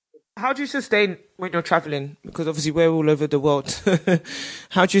 How do you sustain when you're traveling? Because obviously we're all over the world.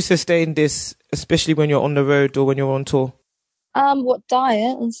 How do you sustain this, especially when you're on the road or when you're on tour? What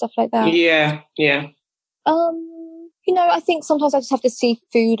diet and stuff like that? Yeah. You know, I think sometimes I just have to see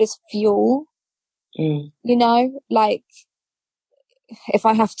food as fuel. You know, like if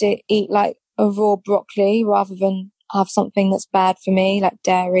I have to eat like a raw broccoli rather than have something that's bad for me, like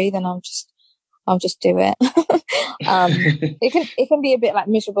dairy, then I'll just do it. It can be a bit like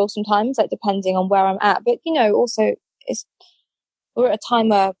miserable sometimes, like depending on where I'm at. But also we're at a time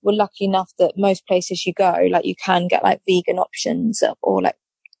where we're lucky enough that most places you go, like you can get like vegan options, or like,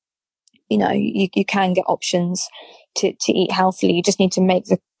 you can get options to eat healthily. You just need to make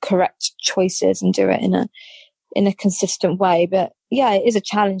the correct choices and do it in a consistent way. But yeah, it is a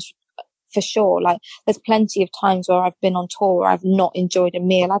challenge for sure. Like there's plenty of times where I've been on tour where I've not enjoyed a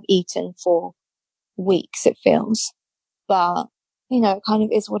meal I've eaten for weeks, it feels. But it kind of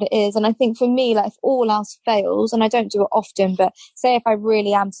is what it is. And I think for me, like if all else fails, and I don't do it often, but say if I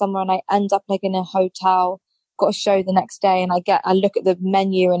really am somewhere and I end up like in a hotel, got a show the next day, and I look at the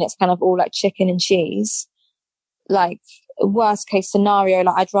menu and it's kind of all like chicken and cheese, like worst case scenario,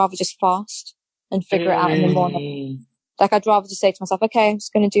 like I'd rather just fast and figure it out in the morning. Like I'd rather just say to myself, okay, I'm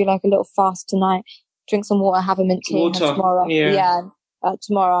just going to do like a little fast tonight, drink some water, have a mint tea, and tomorrow,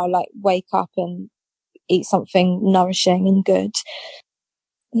 tomorrow I'll like wake up and eat something nourishing and good.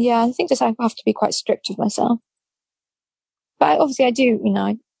 Yeah, I think just I have to be quite strict with myself. But obviously I do,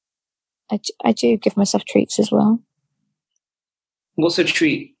 I do give myself treats as well. What's a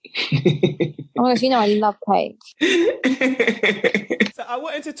treat? Oh my gosh, I love cake. So I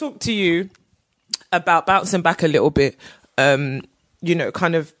wanted to talk to you about bouncing back a little bit. You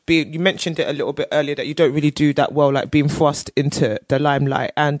mentioned it a little bit earlier that you don't really do that well, like being thrust into the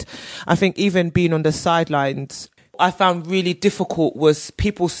limelight. And I think even being on the sidelines, I found really difficult was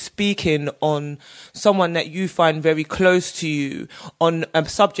people speaking on someone that you find very close to you on a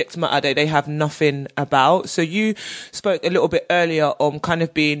subject matter that they have nothing about. So you spoke a little bit earlier on kind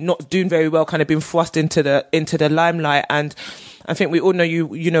of being not doing very well, kind of being thrust into the limelight. And I think we all know you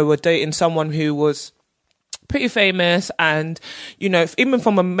were dating someone who was pretty famous, and even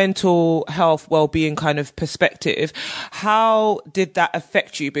from a mental health well-being kind of perspective, how did that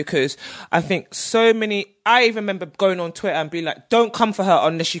affect you? Because I think I even remember going on Twitter and being like, don't come for her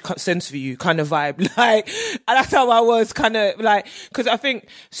unless she sends for you kind of vibe. Like, and that's how I was kind of like, because I think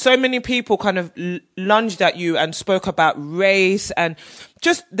so many people kind of lunged at you and spoke about race and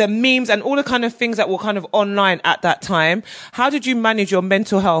just the memes and all the kind of things that were kind of online at that time. How did you manage your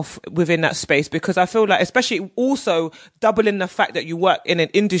mental health within that space? Because I feel like, especially also doubling the fact that you work in an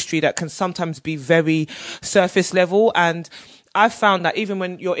industry that can sometimes be very surface level, and I've found that even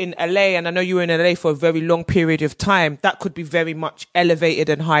when you're in LA, and I know you were in LA for a very long period of time, that could be very much elevated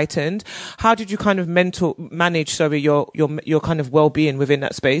and heightened. How did you kind of manage your kind of well-being within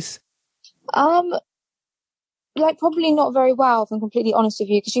that space? Like probably not very well, if I'm completely honest with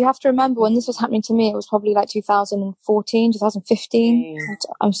you, because you have to remember when this was happening to me, it was probably like 2014, 2015.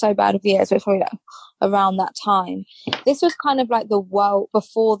 I'm so bad with years, so it's probably like around that time. This was kind of like the world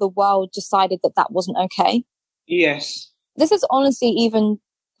before the world decided that wasn't okay. Yes. This is honestly even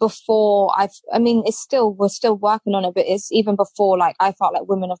before we're still working on it, but it's even before like I felt like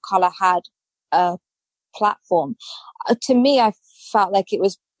women of color had a platform. To me, I felt like it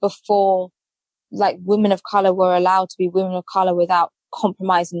was before like women of color were allowed to be women of color without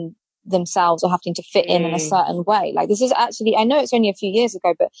compromising themselves or having to fit in a certain way. Like this is actually, I know it's only a few years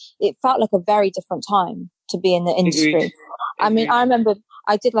ago, but it felt like a very different time to be in the industry. Agreed. I mean, I remember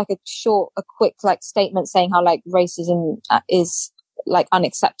I did like a quick like statement saying how like racism is like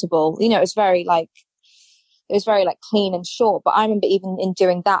unacceptable. It was very like clean and short. But I remember even in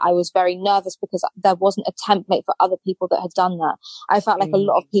doing that, I was very nervous because there wasn't a template for other people that had done that. I felt like a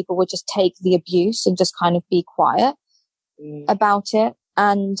lot of people would just take the abuse and just kind of be quiet about it.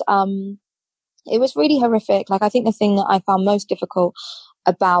 And it was really horrific. Like I think the thing that I found most difficult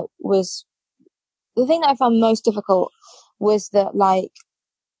was that like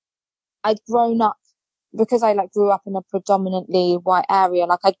I'd grown up, because I like grew up in a predominantly white area,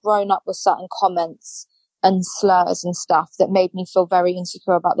 like I'd grown up with certain comments and slurs and stuff that made me feel very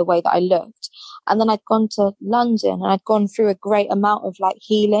insecure about the way that I looked. And then I'd gone to London and I'd gone through a great amount of like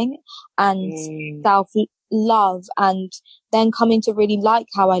healing and self-love, and then coming to really like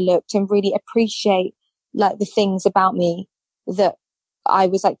how I looked and really appreciate like the things about me that I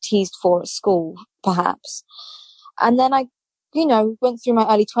was like teased for at school, perhaps. And then I, went through my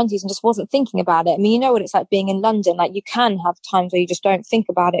early 20s and just wasn't thinking about it. I mean, you know what it's like being in London. Like you can have times where you just don't think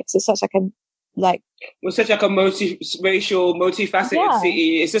about it because it's such like we're such like a multi-racial, multifaceted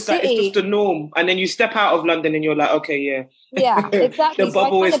city. It's just like, it's just the norm. And then you step out of London and you're like, okay, yeah. Yeah, exactly. The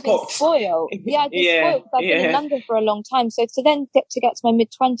bubble is popped. Spoiled. Yeah, I've been spoiled. I've been in London for a long time. So to then get to my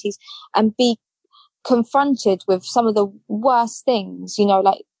mid-20s and be confronted with some of the worst things,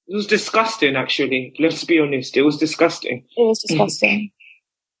 like It was disgusting, actually. Let's be honest. It was disgusting. It was disgusting.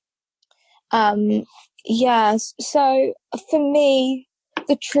 Yes. So for me,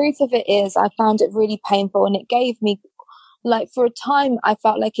 the truth of it is I found it really painful, and it gave me, like, for a time, I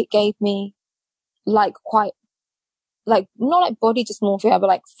felt like it gave me, like, quite, like, not like body dysmorphia, but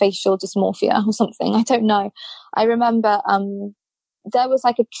like facial dysmorphia or something. I don't know. I remember, there was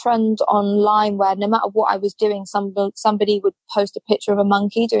like a trend online where no matter what I was doing, somebody would post a picture of a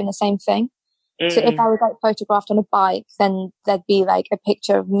monkey doing the same thing. So if I was like photographed on a bike, then there'd be like a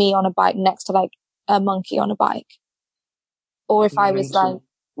picture of me on a bike next to like a monkey on a bike. Or if I was like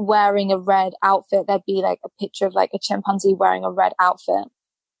wearing a red outfit, there'd be like a picture of like a chimpanzee wearing a red outfit.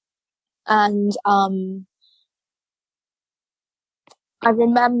 And I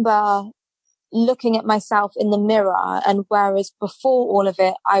remember looking at myself in the mirror, and whereas before all of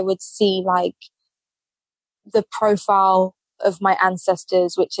it, I would see like the profile of my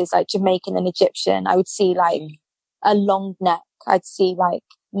ancestors, which is like Jamaican and Egyptian. I would see like a long neck. I'd see like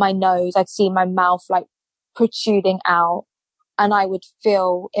my nose. I'd see my mouth like protruding out, and I would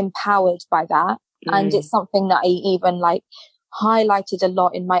feel empowered by that. And it's something that I even like highlighted a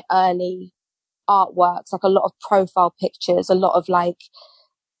lot in my early artworks, like a lot of profile pictures, a lot of like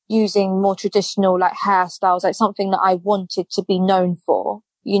using more traditional like hairstyles, like something that I wanted to be known for,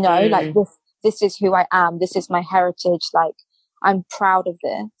 you know, like this is who I am. This is my heritage. Like, I'm proud of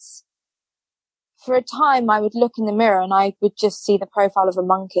this. For a time, I would look in the mirror and I would just see the profile of a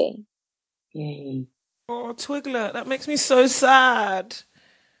monkey. Oh, Twiglet, that makes me so sad.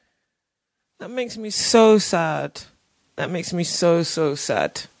 That makes me so sad. That makes me so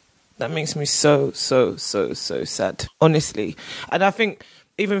sad. That makes me so sad, honestly. And I think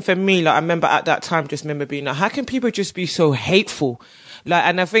even for me, like, I remember at that time, just remember being like, how can people just be so hateful? Like,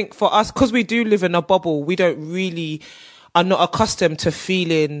 and I think for us, because we do live in a bubble, we don't really are not accustomed to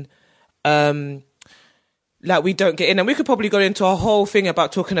feeling like we don't get in. And we could probably go into a whole thing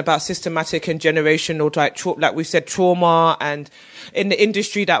about talking about systematic and generational, like we said, trauma, and in the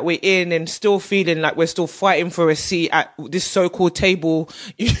industry that we're in, and still feeling like we're still fighting for a seat at this so-called table,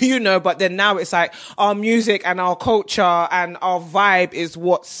 you know, but then now it's like our music and our culture and our vibe is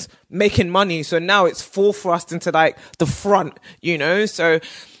what's making money. So now it's forced into like the front, you know? So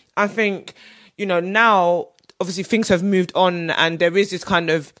I think, you know, now obviously things have moved on, and there is this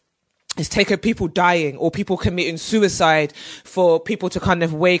kind of, it's taken people dying or people committing suicide for people to kind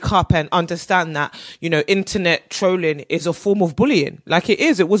of wake up and understand that, you know, internet trolling is a form of bullying. Like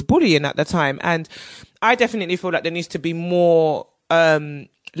it was bullying at the time. And I definitely feel like there needs to be more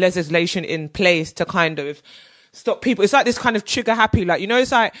legislation in place to kind of stop people. It's like this kind of trigger happy, like, you know,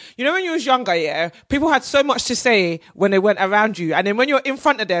 it's like, you know, when you was younger, yeah, people had so much to say when they went around you, and then when you're in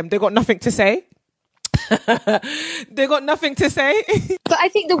front of them, they got nothing to say. They got nothing to say. But I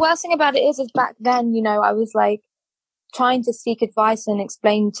think the worst thing about it is back then, you know, I was like trying to seek advice and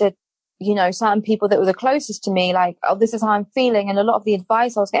explain to, you know, certain people that were the closest to me, like, oh, this is how I'm feeling. And a lot of the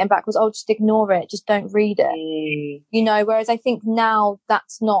advice I was getting back was, oh, just ignore it. Just don't read it. You know, whereas I think now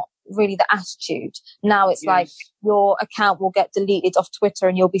that's not really the attitude. Now it's like your account will get deleted off Twitter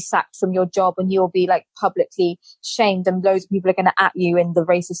and you'll be sacked from your job and you'll be like publicly shamed, and loads of people are going to at you in the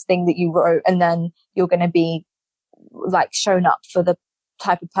racist thing that you wrote, and then you're going to be like shown up for the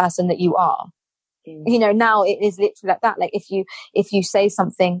type of person that you are. You know, now it is literally like that. Like if you say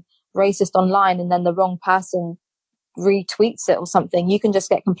something racist online and then the wrong person retweets it or something, you can just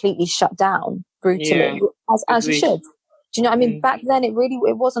get completely shut down brutally, as you should. Do you know what I mean? Back then it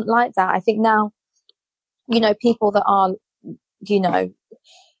wasn't like that. I think now, you know, people that are, you know,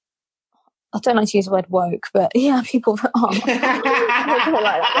 I don't like to use the word woke, but yeah, people that are, I don't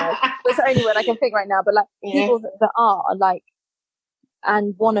like that word. It's the only word I can think right now, but like people that are like,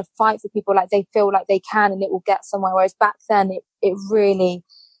 and want to fight for people, like they feel like they can and it will get somewhere. Whereas back then it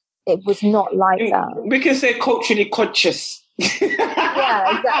was not like that. We can say culturally conscious.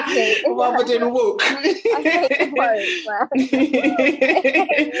 Yeah, exactly. Rather than woke. I hate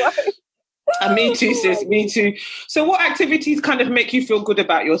woke. Me too, sis. Me too. So what activities kind of make you feel good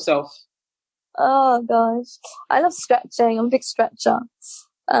about yourself? Oh gosh, I love stretching. I'm a big stretcher.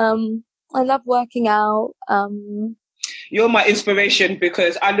 I love working out. You're my inspiration,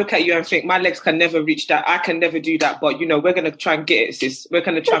 because I look at you and think my legs can never reach that. I can never do that. But, you know, we're going to try and get it, sis. We're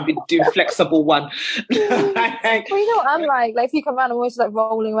going to try and do flexible one. Well, you know what I'm like. Like, if you come around, I'm always like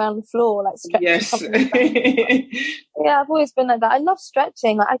rolling around the floor, like stretching. Yes. Yeah, I've always been like that. I love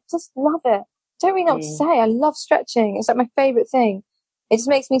stretching. Like, I just love it. I don't really know what to say. I love stretching. It's like my favourite thing. It just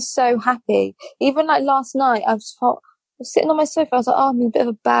makes me so happy. Even like last night, I was sitting on my sofa. I was like, oh, I'm in a bit of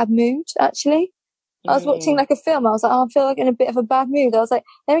a bad mood, actually. I was watching like a film. I was like, oh, I feel like in a bit of a bad mood. I was like,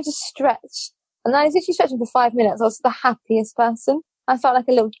 let me just stretch. And I was literally stretching for 5 minutes. I was the happiest person. I felt like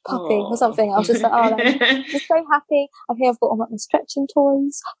a little puppy or something. I was just like, oh, I'm just so happy. I've got all my stretching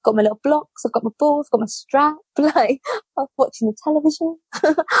toys. I've got my little blocks. I've got my balls. I've got my strap. Like, I'm watching the television.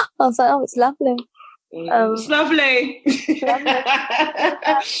 I was like, oh, it's lovely. It's lovely.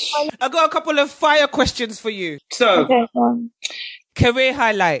 I got a couple of fire questions for you. So, okay, career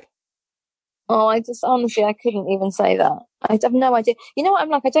highlight. Oh, I just honestly, I couldn't even say that. I have no idea. You know what I'm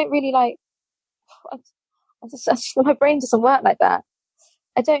like? I don't really like. My brain doesn't work like that.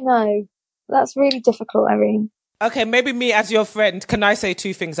 I don't know. That's really difficult, Irene. Okay, maybe me as your friend, can I say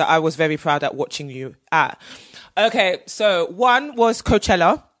 2 things that I was very proud at watching you at? Okay, so one was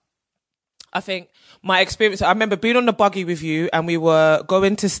Coachella. I think my experience, I remember being on the buggy with you and we were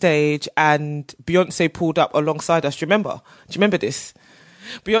going to stage and Beyonce pulled up alongside us. Do you remember this?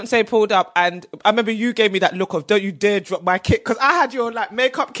 Beyonce pulled up and I remember you gave me that look of don't you dare drop my kit, because I had your like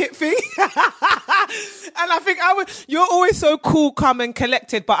makeup kit thing. And I think you're always so cool, calm and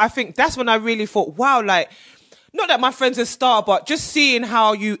collected. But I think that's when I really thought, wow, like, not that my friend's a star, but just seeing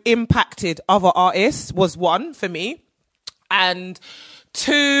how you impacted other artists was one for me. And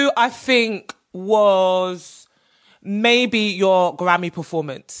 2, I think, was maybe your Grammy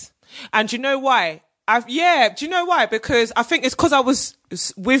performance. And do you know why? Do you know why? Because I think it's because I was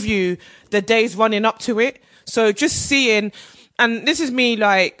with you the days running up to it. So just seeing, and this is me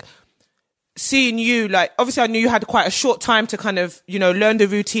like, seeing you, like, obviously I knew you had quite a short time to kind of, learn the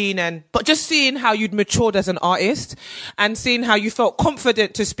routine but just seeing how you'd matured as an artist and seeing how you felt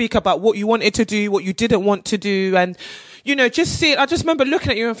confident to speak about what you wanted to do, what you didn't want to do. And, just seeing, I just remember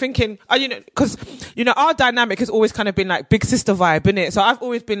looking at you and thinking, because, our dynamic has always kind of been like big sister vibe, innit? So I've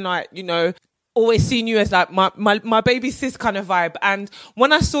always been like, always seen you as like my baby sis kind of vibe. And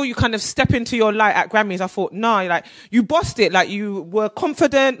when I saw you kind of step into your light at Grammys, I thought, nah, like you bossed it. Like you were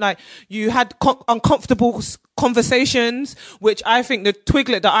confident, like you had uncomfortable conversations, which I think the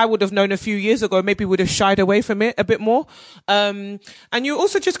Twiglet that I would have known a few years ago maybe would have shied away from it a bit more. And you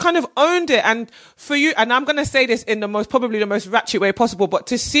also just kind of owned it. And for you, and I'm going to say this in probably the most ratchet way possible, but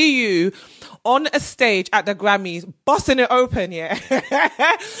to see you on a stage at the Grammys, busting it open, yeah,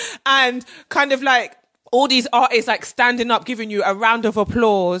 and kind of like all these artists like standing up, giving you a round of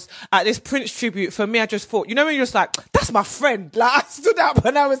applause at this Prince tribute. For me, I just thought, when you're just like, that's my friend. Like I stood up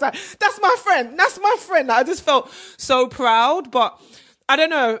and I was like, that's my friend. Like, I just felt so proud. But I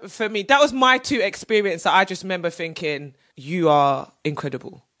don't know, for me, that was my 2 experience that I just remember thinking, you are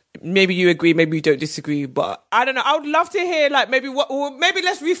incredible. Maybe you agree, maybe you don't disagree, but I don't know. I would love to hear, like, maybe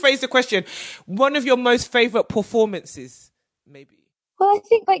let's rephrase the question. One of your most favorite performances, maybe. Well, I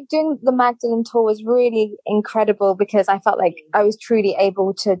think like doing the Magdalene tour was really incredible because I felt like I was truly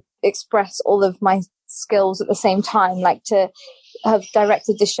able to express all of my skills at the same time, like to have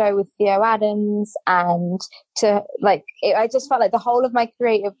directed the show with Theo Adams and to I just felt like the whole of my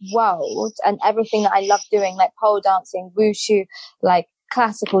creative world and everything that I love doing, like pole dancing, wushu, like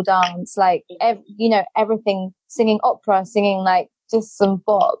classical dance, like, everything, singing opera, singing like just some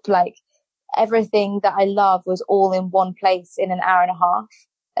bop, like everything that I love was all in one place in an hour and a half.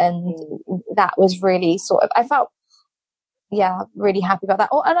 And that was really I felt, really happy about that.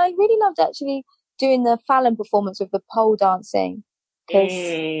 Oh, and I really loved actually doing the Fallon performance with the pole dancing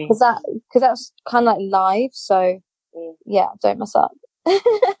because that's kind of like live. So don't mess up.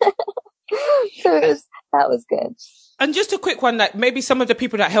 So that was good. And just a quick one, like maybe some of the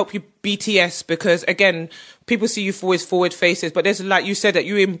people that help you, BTS, because again, people see you always forward faces, but there's, like you said, that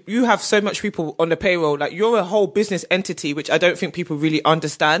you have so much people on the payroll, like you're a whole business entity, which I don't think people really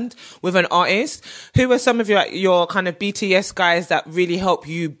understand with an artist. Who are some of your kind of BTS guys that really help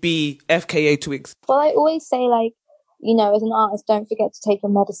you be FKA Twigs? Well, I always say, like, as an artist, don't forget to take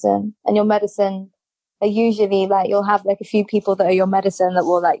your medicine, and your medicine are usually like, you'll have like a few people that are your medicine that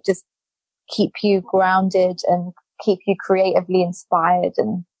will like just keep you grounded and keep you creatively inspired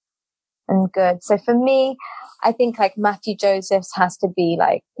and good. So for me, I think like Matthew Josephs has to be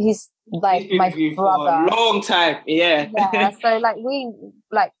like, he's like my brother for a long time. Yeah. So like we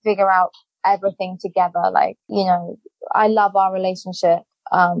like figure out everything together. Like, I love our relationship.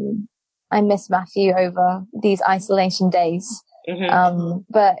 I miss Matthew over these isolation days. Mm-hmm.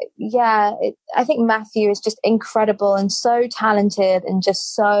 But I think Matthew is just incredible and so talented and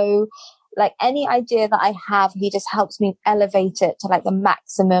just so, like, any idea that I have, he just helps me elevate it to like the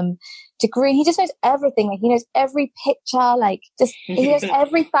maximum degree. He just knows everything. Like, he knows every picture, like he knows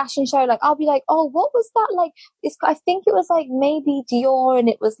every fashion show. Like, I'll be like, oh, what was that? Like, I think it was like maybe Dior, and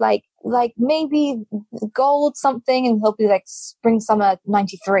it was like maybe gold something, and he'll be like spring summer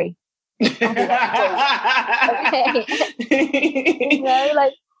 93. Okay. You know,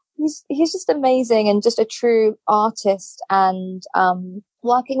 like he's just amazing and just a true artist. And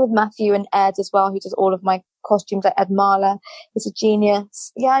working with Matthew and Ed as well, who does all of my costumes, like Ed Marler, is a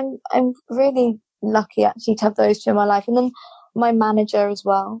genius. Yeah, I'm really lucky actually to have those two in my life. And then my manager as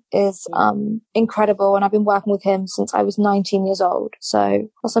well is incredible, and I've been working with him since I was 19 years old. So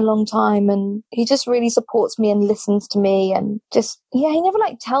that's a long time, and he just really supports me and listens to me, and just, yeah, he never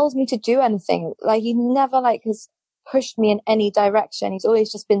like tells me to do anything. Like he never like has pushed me in any direction. He's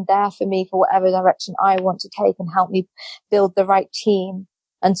always just been there for me for whatever direction I want to take and help me build the right team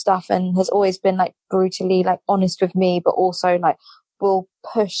and stuff, and has always been like brutally like honest with me, but also like will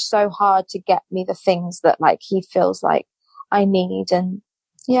push so hard to get me the things that like he feels like I need. And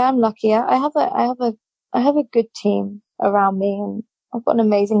yeah, I'm lucky. I have a good team around me, and I've got an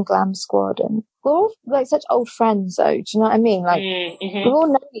amazing glam squad, and we're all like such old friends though. Do you know what I mean? Like we've all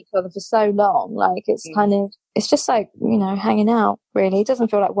known each other for so long. Like it's kind of, it's just like, you know, hanging out really. It doesn't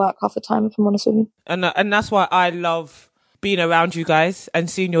feel like work half the time, if I'm honest with you. And that's why I love being around you guys and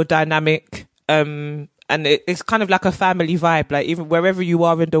seeing your dynamic. And it's kind of like a family vibe, like even wherever you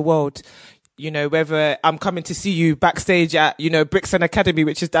are in the world. You know, whether I'm coming to see you backstage at, you know, Brixton Academy,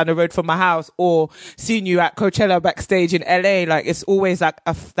 which is down the road from my house, or seeing you at Coachella backstage in LA, like it's always like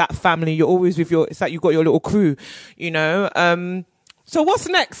that family. You're always with it's like you've got your little crew, you know. So what's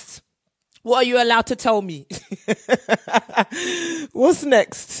next? What are you allowed to tell me? What's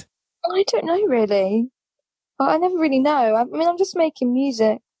next? I don't know really. I never really know. I mean, I'm just making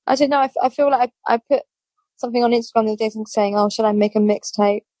music. I don't know. I feel like I put something on Instagram the other day saying, oh, should I make a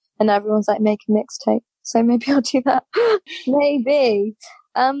mixtape? And everyone's like, make a mixtape. So maybe I'll do that. Maybe.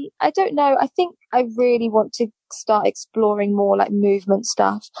 I don't know. I think I really want to start exploring more like movement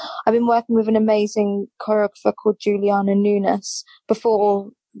stuff. I've been working with an amazing choreographer called Juliana Nunes before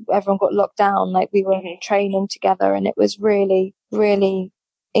everyone got locked down. Like we were training together, and it was really, really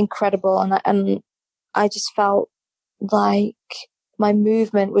incredible. And I just felt like my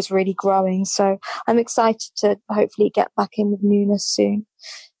movement was really growing. So I'm excited to hopefully get back in with Nunes soon.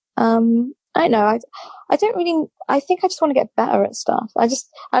 I don't know. I don't really, I think I just want to get better at stuff.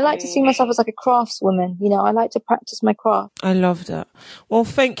 I like to see myself as like a craftswoman, you know, I like to practice my craft. I love that. Well,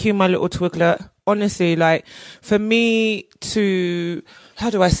 thank you, my little twiglet. Honestly, like for me to, how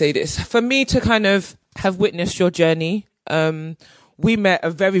do I say this? For me to kind of have witnessed your journey, we met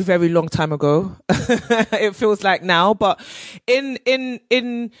a very, very long time ago. It feels like now, but in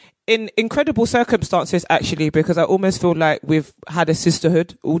incredible circumstances, actually, because I almost feel like we've had a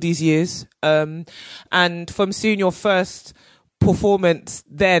sisterhood all these years. And from seeing your first performance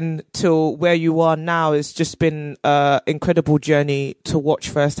then till where you are now, it's just been an incredible journey to watch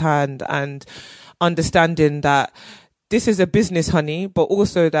firsthand, and understanding that this is a business, honey, but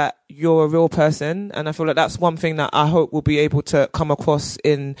also that you're a real person. And I feel like that's one thing that I hope we'll be able to come across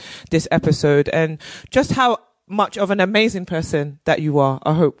in this episode, and just how much of an amazing person that you are,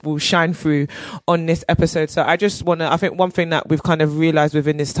 I hope will shine through on this episode. So I just want to, I think one thing that we've kind of realized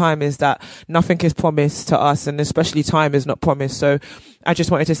within this time is that nothing is promised to us, and especially time is not promised. So I just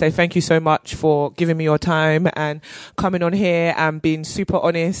wanted to say thank you so much for giving me your time and coming on here and being super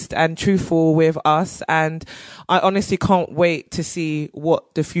honest and truthful with us. And I honestly can't wait to see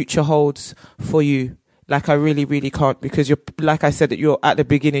what the future holds for you. Like, I really, really can't, because you're, like I said, that you're at the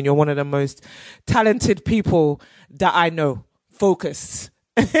beginning, you're one of the most talented people that I know. Focused.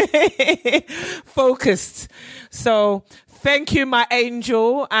 Focused. So thank you, my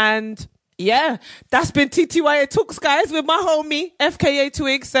angel. And yeah, that's been TTYA Talks, guys, with my homie, FKA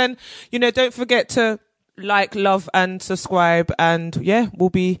Twigs. And, you know, don't forget to like, love, and subscribe. And yeah, we'll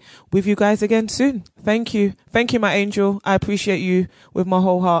be with you guys again soon. Thank you. Thank you, my angel. I appreciate you with my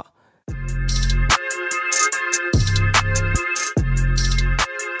whole heart.